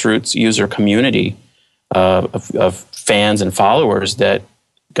grassroots user community of fans and followers that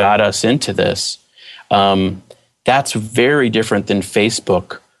got us into this. That's very different than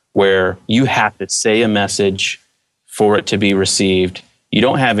Facebook, where you have to say a message for it to be received. You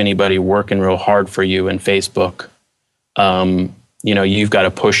don't have anybody working real hard for you in Facebook. You've got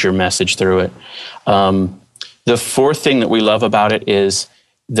to push your message through it. The fourth thing that we love about it is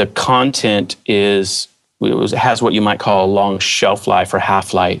the content has what you might call a long shelf life or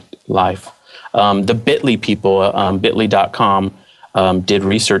half-life. The Bitly people, Bitly.com, did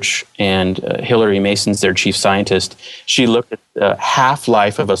research, and Hillary Mason's their chief scientist. She looked at the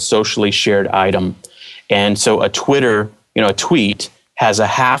half-life of a socially shared item. And so a tweet has a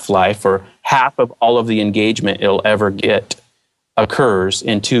half-life, or half of all of the engagement it'll ever get occurs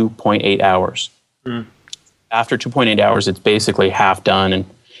in 2.8 hours. Mm. After 2.8 hours, it's basically half done. And,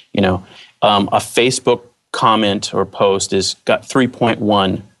 a Facebook comment or post is got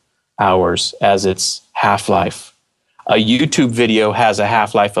 3.1 hours as its half-life. A YouTube video has a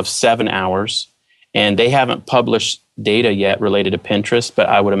half-life of 7 hours, and they haven't published data yet related to Pinterest, but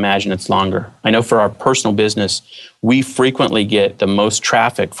I would imagine it's longer. I know for our personal business, we frequently get the most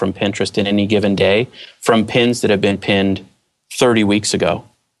traffic from Pinterest in any given day from pins that have been pinned 30 weeks ago,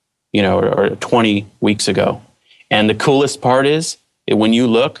 or 20 weeks ago. And the coolest part is when you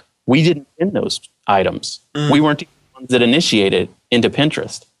look, we didn't pin those items. We weren't the ones that initiated into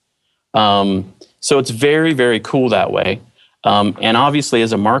Pinterest. So it's very, very cool that way. And obviously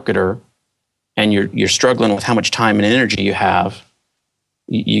as a marketer, and you're struggling with how much time and energy you have,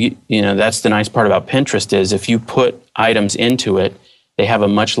 that's the nice part about Pinterest is if you put items into it, they have a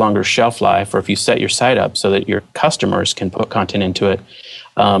much longer shelf life, or if you set your site up so that your customers can put content into it,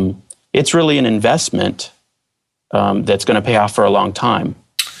 it's really an investment that's going to pay off for a long time.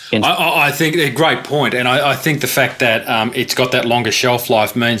 I think a great point, and I think the fact that it's got that longer shelf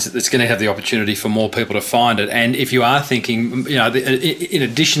life means that it's going to have the opportunity for more people to find it. And if you are thinking, an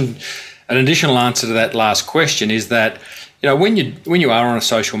additional answer to that last question is that, when you are on a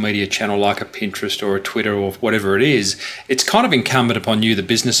social media channel like a Pinterest or a Twitter or whatever it is, it's kind of incumbent upon you, the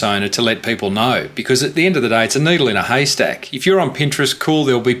business owner, to let people know, because at the end of the day, it's a needle in a haystack. If you're on Pinterest, cool,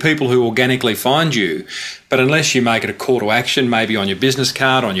 there'll be people who organically find you, but unless you make it a call to action, maybe on your business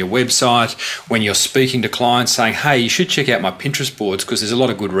card, on your website, when you're speaking to clients saying, hey, you should check out my Pinterest boards because there's a lot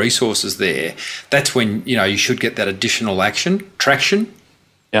of good resources there, that's when, you should get that additional traction.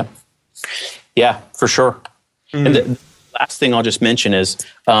 Yeah. Yeah, for sure. And the last thing I'll just mention is,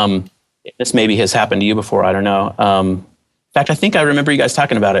 this maybe has happened to you before, I don't know. In fact, I think I remember you guys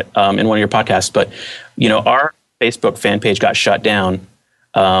talking about it in one of your podcasts, but, our Facebook fan page got shut down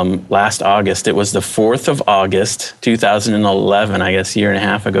last August. It was the 4th of August, 2011, I guess, a year and a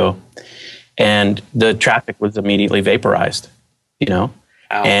half ago. And the traffic was immediately vaporized, Wow.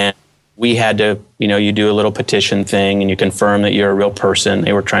 And we had to, you do a little petition thing and you confirm that you're a real person.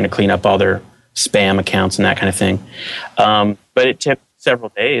 They were trying to clean up all their spam accounts and that kind of thing. But it took several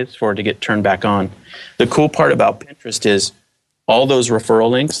days for it to get turned back on. The cool part about Pinterest is all those referral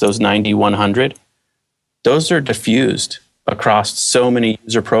links, those 9,100, those are diffused across so many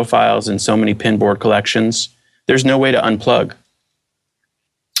user profiles and so many pinboard collections. There's no way to unplug.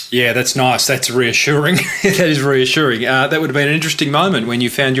 Yeah, that's nice. That's reassuring. That is reassuring. That would have been an interesting moment when you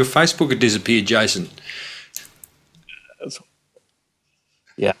found your Facebook had disappeared, Jason.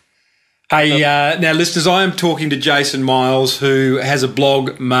 Yeah. Hey, now listeners, I am talking to Jason Miles, who has a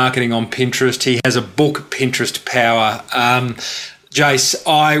blog, Marketing on Pinterest. He has a book, Pinterest Power. Jace,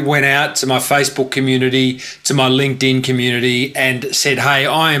 I went out to my Facebook community, to my LinkedIn community and said, hey,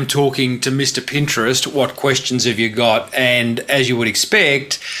 I am talking to Mr. Pinterest. What questions have you got? And as you would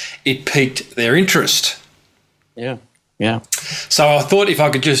expect, it piqued their interest. Yeah. Yeah. So I thought if I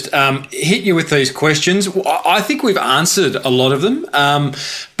could just hit you with these questions. I think we've answered a lot of them.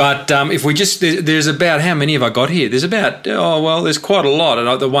 But if we just, there's about, how many have I got here? There's about, there's quite a lot.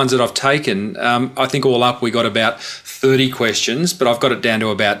 And the ones that I've taken, I think all up we got about 30 questions, but I've got it down to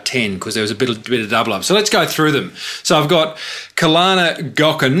about 10 because there was a bit of double up. So let's go through them. So I've got Kalana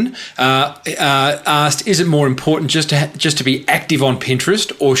Gokin asked, is it more important just to be active on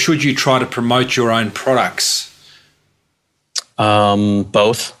Pinterest, or should you try to promote your own products?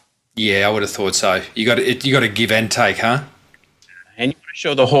 Both. Yeah, I would have thought so. You got to give and take, huh? And you want to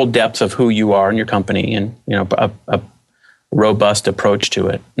show the whole depth of who you are and your company, and a robust approach to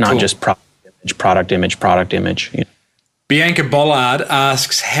it, not just product image. Bianca Bollard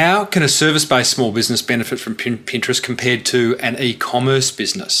asks, how can a service-based small business benefit from Pinterest compared to an e-commerce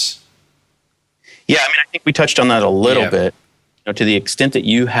business? Yeah, I think we touched on that a little bit. To the extent that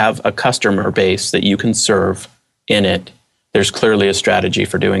you have a customer base that you can serve in it, there's clearly a strategy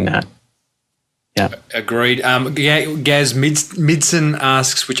for doing that. Yeah. Agreed. Gaz Midson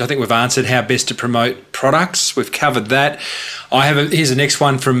asks, which I think we've answered, how best to promote products. We've covered that. Here's the next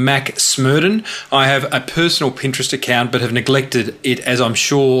one from Mac Smurden. I have a personal Pinterest account but have neglected it, as I'm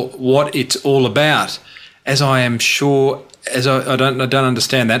sure what it's all about. I don't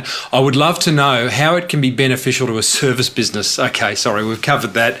understand that. I would love to know how it can be beneficial to a service business. Okay, sorry, we've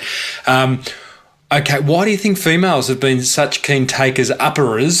covered that. Okay, why do you think females have been such keen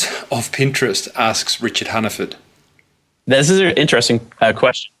takers-uppers of Pinterest, asks Richard Hunniford. This is an interesting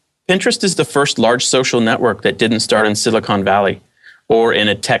question. Pinterest is the first large social network that didn't start in Silicon Valley or in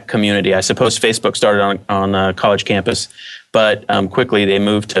a tech community. I suppose Facebook started on a college campus, but quickly they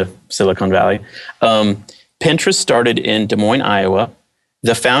moved to Silicon Valley. Pinterest started in Des Moines, Iowa.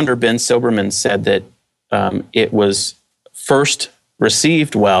 The founder, Ben Silbermann, said that it was first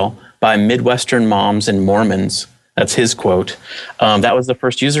received well by Midwestern moms and Mormons. That's his quote. That was the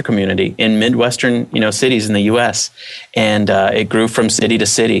first user community in Midwestern, cities in the U.S., and it grew from city to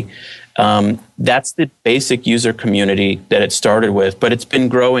city. That's the basic user community that it started with, but it's been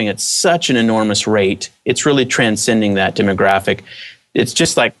growing at such an enormous rate. It's really transcending that demographic. It's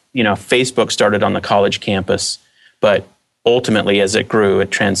just like, Facebook started on the college campus, but ultimately as it grew,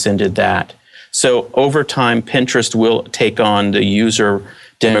 it transcended that. So over time, Pinterest will take on the user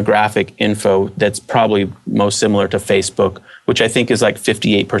demographic info that's probably most similar to Facebook, which I think is like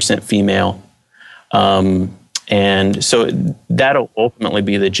 58% female. And so that'll ultimately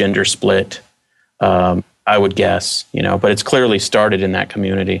be the gender split, I would guess, but it's clearly started in that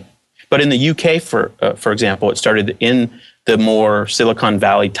community. But in the UK, for example, it started in the more Silicon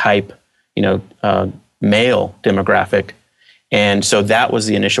Valley type, male demographic. And so that was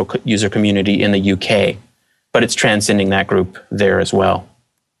the initial user community in the UK, but it's transcending that group there as well.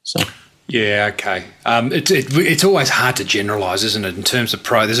 So, Yeah, okay. It's always hard to generalise, isn't it, in terms of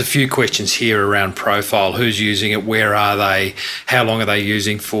there's a few questions here around profile. Who's using it? Where are they? How long are they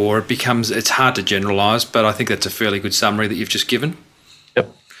using for? It's hard to generalise, but I think that's a fairly good summary that you've just given.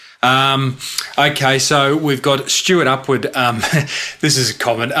 Yep. Okay, so we've got Stuart Upward. This is a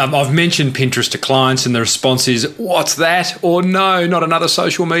comment. I've mentioned Pinterest to clients, and the response is, "What's that?" or "No, not another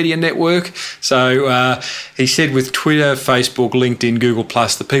social media network." So he said, with Twitter, Facebook, LinkedIn, Google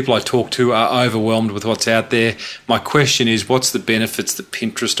Plus, the people I talk to are overwhelmed with what's out there. My question is, what's the benefits that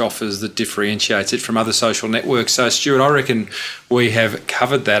Pinterest offers that differentiates it from other social networks? So, Stuart, I reckon we have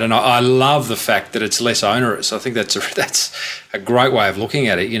covered that, and I love the fact that it's less onerous. I think that's a great way of looking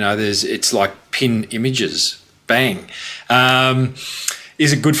at it. You know, it's like pin images, bang.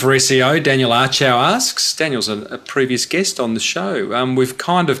 Is it good for SEO? Daniel Archow asks. Daniel's a previous guest on the show. We've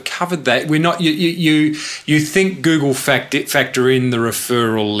kind of covered that. We're not. You think Google factor in the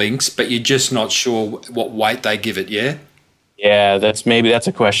referral links, but you're just not sure what weight they give it. Yeah. Yeah, that's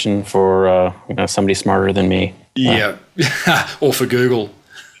a question for somebody smarter than me. Yeah, or for Google.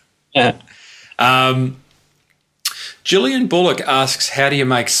 Yeah. Gillian Bullock asks, how do you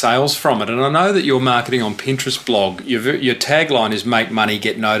make sales from it? And I know that your marketing on Pinterest blog, your tagline is make money,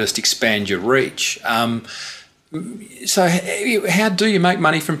 get noticed, expand your reach. So how do you make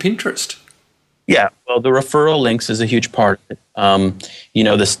money from Pinterest? Yeah, well, the referral links is a huge part of it.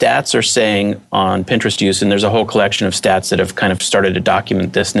 The stats are saying on Pinterest use, and there's a whole collection of stats that have kind of started to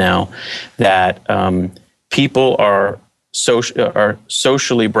document this now, that people are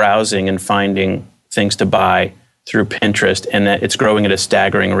socially browsing and finding things to buy through Pinterest, and that it's growing at a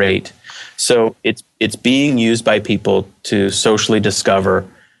staggering rate. So it's being used by people to socially discover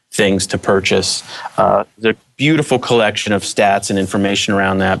things to purchase. There's a beautiful collection of stats and information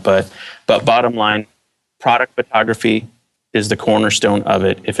around that, but bottom line, product photography is the cornerstone of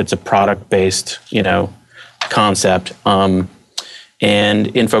it if it's a product-based, concept. And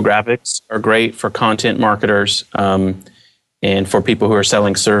infographics are great for content marketers and for people who are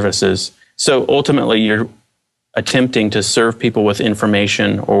selling services. So ultimately, you're attempting to serve people with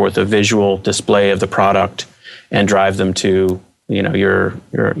information or with a visual display of the product and drive them to, your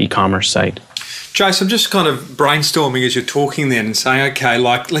e-commerce site. Jason, I'm just kind of brainstorming as you're talking then and saying, okay,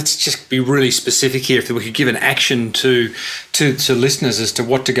 let's just be really specific here. If we could give an action to listeners as to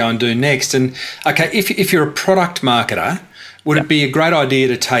what to go and do next. And okay, if you're a product marketer, would it be a great idea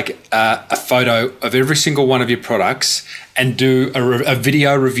to take a photo of every single one of your products and do a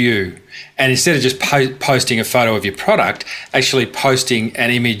video review? And instead of just posting a photo of your product, actually posting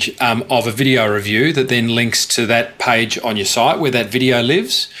an image of a video review that then links to that page on your site where that video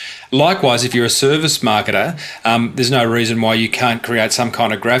lives. Likewise, if you're a service marketer, there's no reason why you can't create some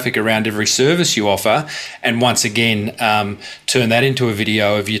kind of graphic around every service you offer, and once again, turn that into a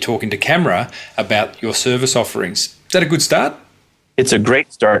video of you talking to camera about your service offerings. Is that a good start? It's a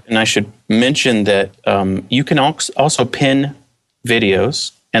great start, and I should mention that you can also pin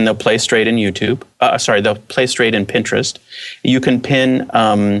videos, and they'll play straight in YouTube. They'll play straight in Pinterest. You can pin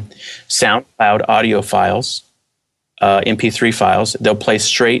SoundCloud audio files, MP3 files. They'll play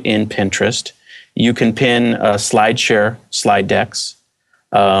straight in Pinterest. You can pin SlideShare slide decks.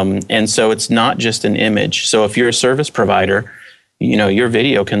 And so it's not just an image. So if you're a service provider, your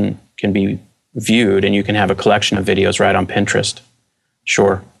video can be viewed, and you can have a collection of videos right on Pinterest.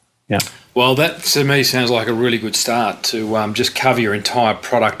 Sure. Yeah. Well, that to me sounds like a really good start to just cover your entire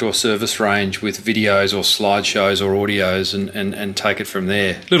product or service range with videos or slideshows or audios and take it from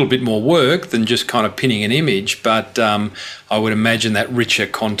there. A little bit more work than just kind of pinning an image, but I would imagine that richer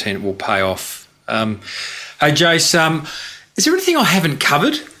content will pay off. Hey, Jace, is there anything I haven't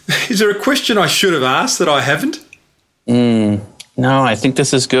covered? Is there a question I should have asked that I haven't? No, I think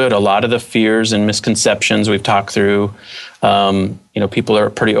this is good. A lot of the fears and misconceptions we've talked through, people are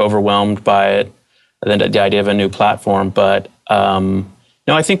pretty overwhelmed by it, the idea of a new platform. But no,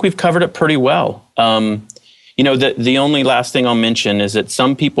 I think we've covered it pretty well. The only last thing I'll mention is that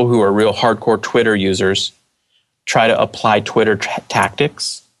some people who are real hardcore Twitter users try to apply Twitter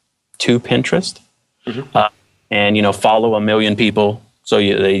tactics to Pinterest, and follow 1 million people. So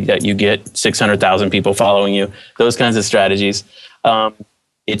you get 600,000 people following you, those kinds of strategies.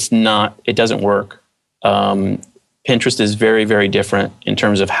 It doesn't work. Pinterest is very, very different in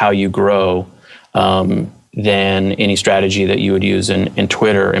terms of how you grow than any strategy that you would use in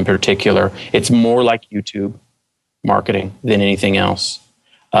Twitter in particular. It's more like YouTube marketing than anything else.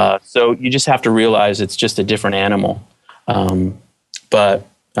 So you just have to realize it's just a different animal. But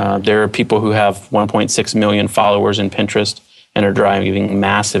there are people who have 1.6 million followers in Pinterest and are driving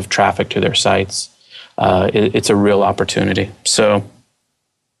massive traffic to their sites. It's a real opportunity. So,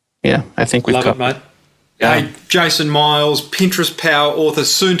 yeah. Yeah, I think we've Love covered it, mate. Yeah. Hey, Jason Miles, Pinterest Power author,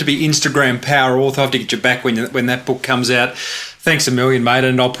 soon to be Instagram Power author. I have to get you back when that book comes out. Thanks a million, mate.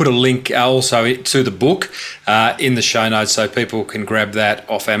 And I'll put a link also to the book in the show notes so people can grab that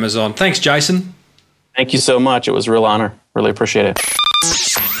off Amazon. Thanks, Jason. Thank you so much. It was a real honor. Really appreciate it.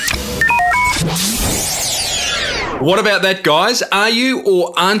 What about that, guys? Are you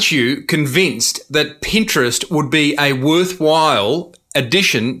or aren't you convinced that Pinterest would be a worthwhile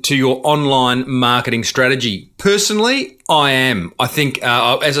addition to your online marketing strategy? Personally, I am. I think,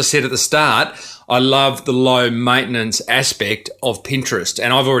 as I said at the start, I love the low maintenance aspect of Pinterest,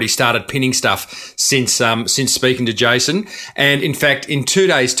 and I've already started pinning stuff since speaking to Jason. And in fact, in 2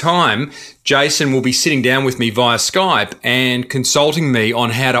 days' time, Jason will be sitting down with me via Skype and consulting me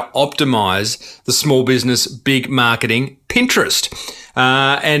on how to optimize the small business big marketing Pinterest.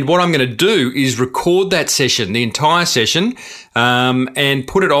 And what I'm going to do is record that session, the entire session, and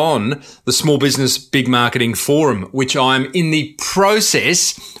put it on the Small Business Big Marketing Forum, which I'm in the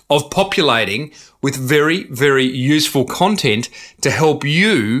process of populating with very, very useful content to help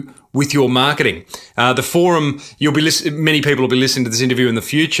you with your marketing. The forum, many people will be listening to this interview in the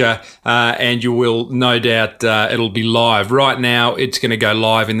future, and you will no doubt it'll be live. Right now, it's going to go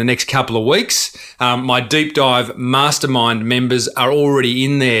live in the next couple of weeks. My Deep Dive Mastermind members are already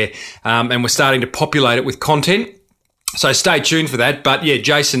in there, and we're starting to populate it with content. So stay tuned for that. But yeah,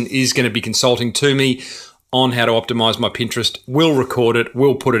 Jason is going to be consulting to me on how to optimize my Pinterest. We'll record it.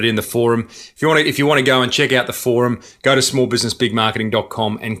 We'll put it in the forum. If you want to go and check out the forum, go to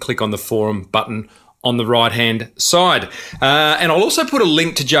smallbusinessbigmarketing.com and click on the forum button on the right-hand side. And I'll also put a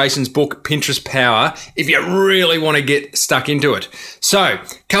link to Jason's book, Pinterest Power, if you really want to get stuck into it. So, a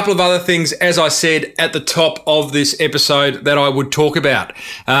couple of other things, as I said at the top of this episode, that I would talk about.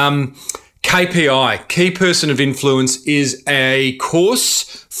 KPI, Key Person of Influence, is a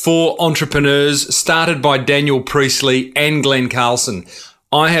course for entrepreneurs started by Daniel Priestley and Glenn Carlson.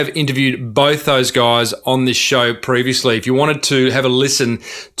 I have interviewed both those guys on this show previously. If you wanted to have a listen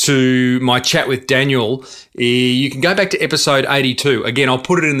to my chat with Daniel, you can go back to episode 82. Again, I'll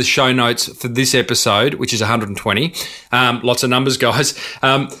put it in the show notes for this episode, which is 120. Lots of numbers, guys.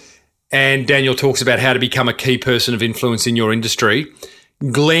 And Daniel talks about how to become a key person of influence in your industry.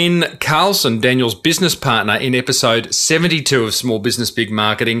 Glenn Carlson, Daniel's business partner, in episode 72 of Small Business Big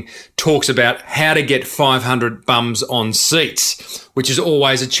Marketing, talks about how to get 500 bums on seats, which is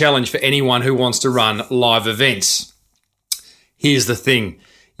always a challenge for anyone who wants to run live events. Here's the thing.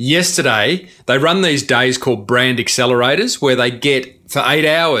 Yesterday, they run these days called brand accelerators, where they get, for 8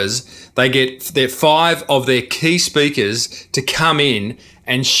 hours, they get their 5 of their key speakers to come in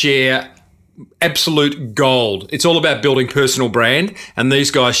and share absolute gold. It's all about building personal brand, and these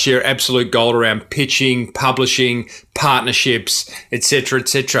guys share absolute gold around pitching, publishing, partnerships, etc.,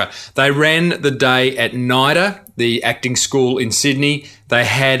 etc. They ran the day at NIDA, the acting school in Sydney. They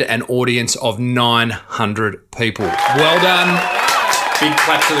had an audience of 900 people. Well done. Big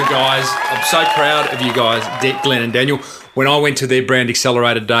clap to the guys. I'm so proud of you guys, Glenn and Daniel. When I went to their brand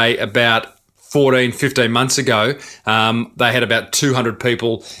accelerator day about 15 months ago, they had about 200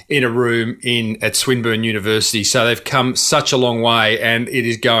 people in a room at Swinburne University. So they've come such a long way, and it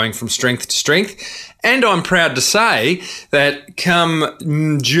is going from strength to strength. And I'm proud to say that come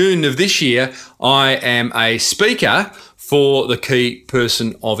June of this year, I am a speaker for the Key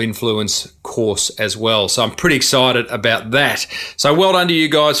Person of Influence course as well. So I'm pretty excited about that. So well done to you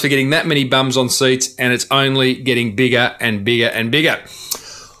guys for getting that many bums on seats, and it's only getting bigger and bigger and bigger.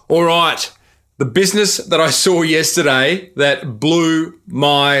 All right. The business that I saw yesterday that blew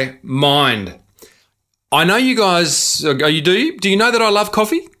my mind. I know you guys, do you know that I love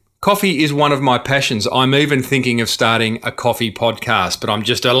coffee? Coffee is one of my passions. I'm even thinking of starting a coffee podcast, but I'm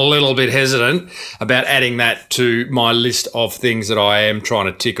just a little bit hesitant about adding that to my list of things that I am trying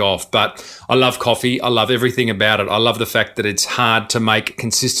to tick off. But I love coffee. I love everything about it. I love the fact that it's hard to make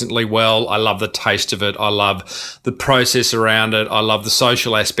consistently well. I love the taste of it. I love the process around it. I love the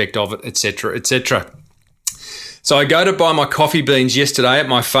social aspect of it, etc., etc. So I go to buy my coffee beans yesterday at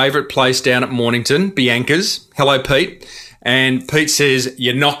my favourite place down at Mornington, Bianca's. Hello, Pete. And Pete says,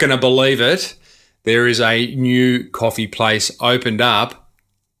 you're not going to believe it. There is a new coffee place opened up,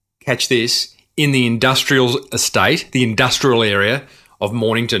 catch this, in the industrial estate, the industrial area of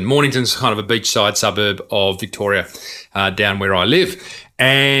Mornington. Mornington's kind of a beachside suburb of Victoria, down where I live.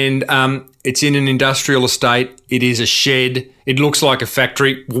 And it's in an industrial estate. It is a shed. It looks like a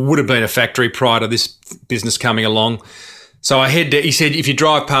factory. Would have been a factory prior to this business coming along. So I he said, if you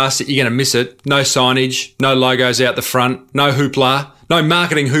drive past it, you're going to miss it. No signage, no logos out the front, no hoopla, no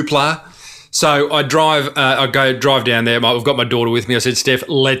marketing hoopla. So I drive down there. I've got my daughter with me. I said, Steph,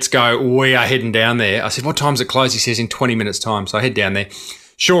 let's go. We are heading down there. I said, what time's it close? He says, in 20 minutes time. So I head down there.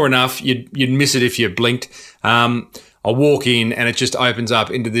 Sure enough, you'd miss it if you blinked. I walk in and it just opens up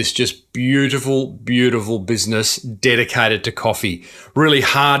into this just beautiful, beautiful business dedicated to coffee. Really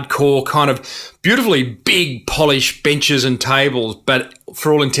hardcore, kind of beautifully big polished benches and tables, but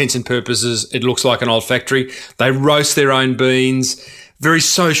for all intents and purposes, it looks like an old factory. They roast their own beans. Very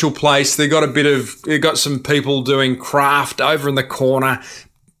social place. They've got some people doing craft over in the corner.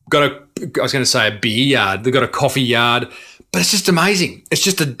 I was going to say a beer yard. They've got a coffee yard. But it's just amazing. It's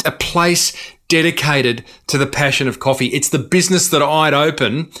just a place dedicated to the passion of coffee. It's the business that I'd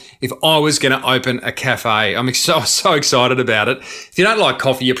open if I was going to open a cafe. I'm so excited about it. If you don't like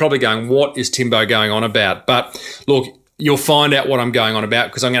coffee, you're probably going, what is Timbo going on about? But look, you'll find out what I'm going on about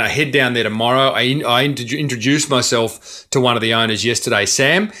because I'm going to head down there tomorrow. I introduced myself to one of the owners yesterday,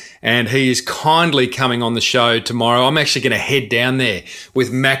 Sam, and he is kindly coming on the show tomorrow. I'm actually going to head down there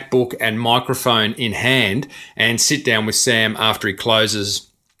with MacBook and microphone in hand and sit down with Sam after he closes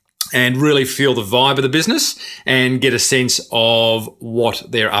and really feel the vibe of the business and get a sense of what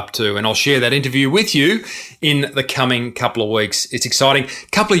they're up to. And I'll share that interview with you in the coming couple of weeks. It's exciting. A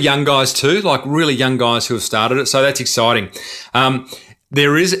couple of young guys too, like really young guys who have started it. So that's exciting.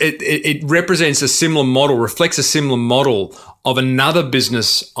 It represents a similar model, reflects a similar model of another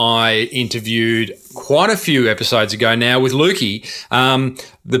business I interviewed quite a few episodes ago now with Lukey,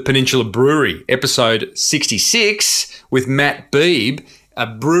 the Peninsula Brewery, episode 66 with Matt Beebe, a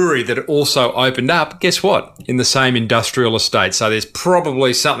brewery that also opened up, guess what, in the same industrial estate. So there's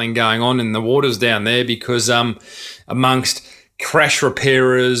probably something going on in the waters down there because amongst crash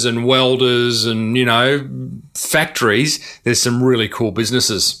repairers and welders and, factories, there's some really cool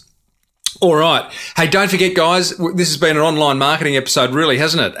businesses. All right. Hey, don't forget, guys, this has been an online marketing episode, really,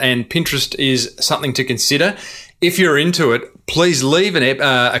 hasn't it? And Pinterest is something to consider. If you're into it, please leave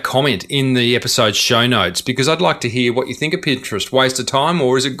a comment in the episode show notes because I'd like to hear what you think of Pinterest. Waste of time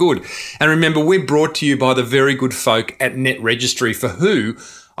or is it good? And remember, we're brought to you by the very good folk at Net Registry, for who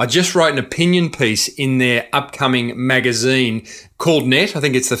I just wrote an opinion piece in their upcoming magazine called Net. I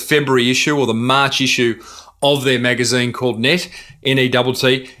think it's the February issue or the March issue of their magazine called Net,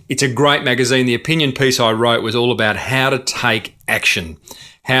 N-E-T-T. It's a great magazine. The opinion piece I wrote was all about how to take action.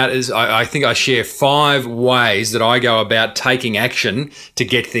 I think I share 5 ways that I go about taking action to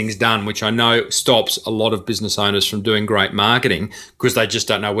get things done, which I know stops a lot of business owners from doing great marketing because they just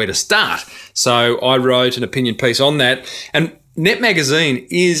don't know where to start. So I wrote an opinion piece on that. And Net Magazine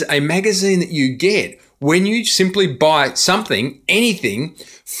is a magazine that you get when you simply buy something, anything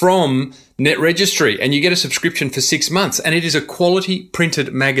from Net Registry, and you get a subscription for 6 months. And it is a quality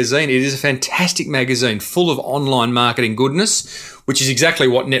printed magazine. It is a fantastic magazine full of online marketing goodness, which is exactly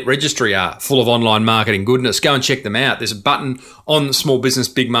what Net Registry are, full of online marketing goodness. Go and check them out. There's a button on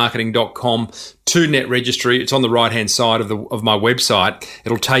smallbusinessbigmarketing.com to Net Registry. It's on the right-hand side of my website.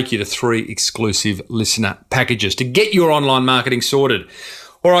 It'll take you to 3 exclusive listener packages to get your online marketing sorted.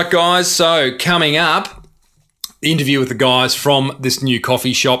 All right, guys, so coming up, the interview with the guys from this new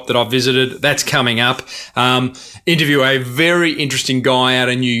coffee shop that I visited, that's coming up. Interview a very interesting guy out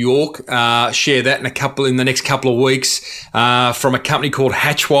of New York. Share that in the next couple of weeks from a company called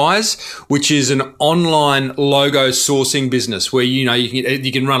Hatchwise, which is an online logo sourcing business where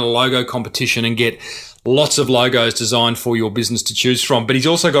you can run a logo competition and get lots of logos designed for your business to choose from. But he's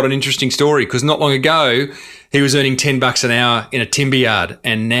also got an interesting story because not long ago he was earning $10 an hour in a timber yard,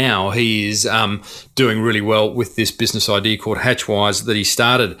 and now he is doing really well with this business idea called Hatchwise that he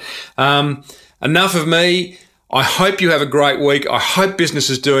started. Enough of me. I hope you have a great week. I hope business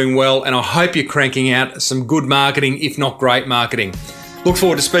is doing well, and I hope you're cranking out some good marketing, if not great marketing. Look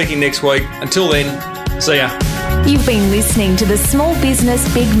forward to speaking next week. Until then, see ya. You've been listening to the Small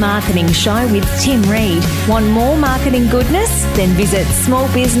Business Big Marketing Show with Tim Reed. Want more marketing goodness? Then visit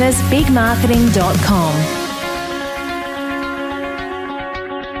smallbusinessbigmarketing.com.